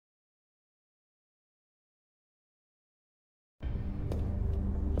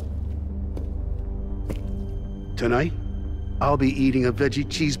Tonight, I'll be eating a veggie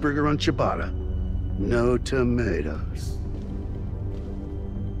cheeseburger on ciabatta. No tomatoes.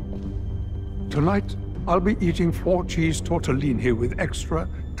 Tonight, I'll be eating 4-cheese tortellini with extra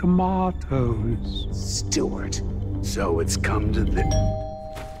tomatoes. Stewart. So it's come to this.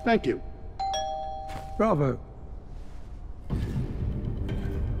 Thank you. Bravo.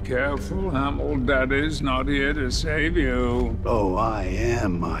 Careful, Hamill. Daddy's not here to save you. Oh, I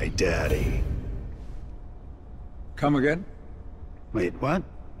am my daddy. Come again? Wait, what?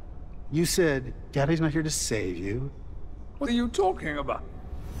 You said Daddy's not here to save you? What are you talking about?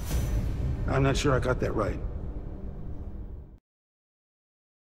 I'm not sure I got that right.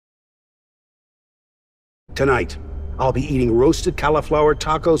 Tonight, I'll be eating roasted cauliflower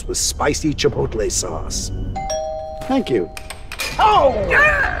tacos with spicy chipotle sauce. Thank you. Oh!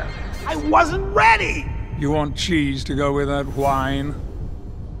 Yeah! I wasn't ready! You want cheese to go with that wine?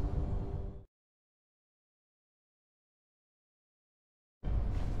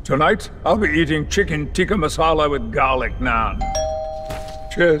 Tonight, I'll be eating chicken tikka masala with garlic naan.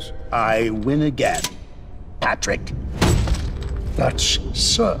 Cheers. I win again. Patrick. That's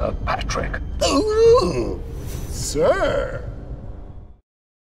Sir Patrick. Ooh, sir.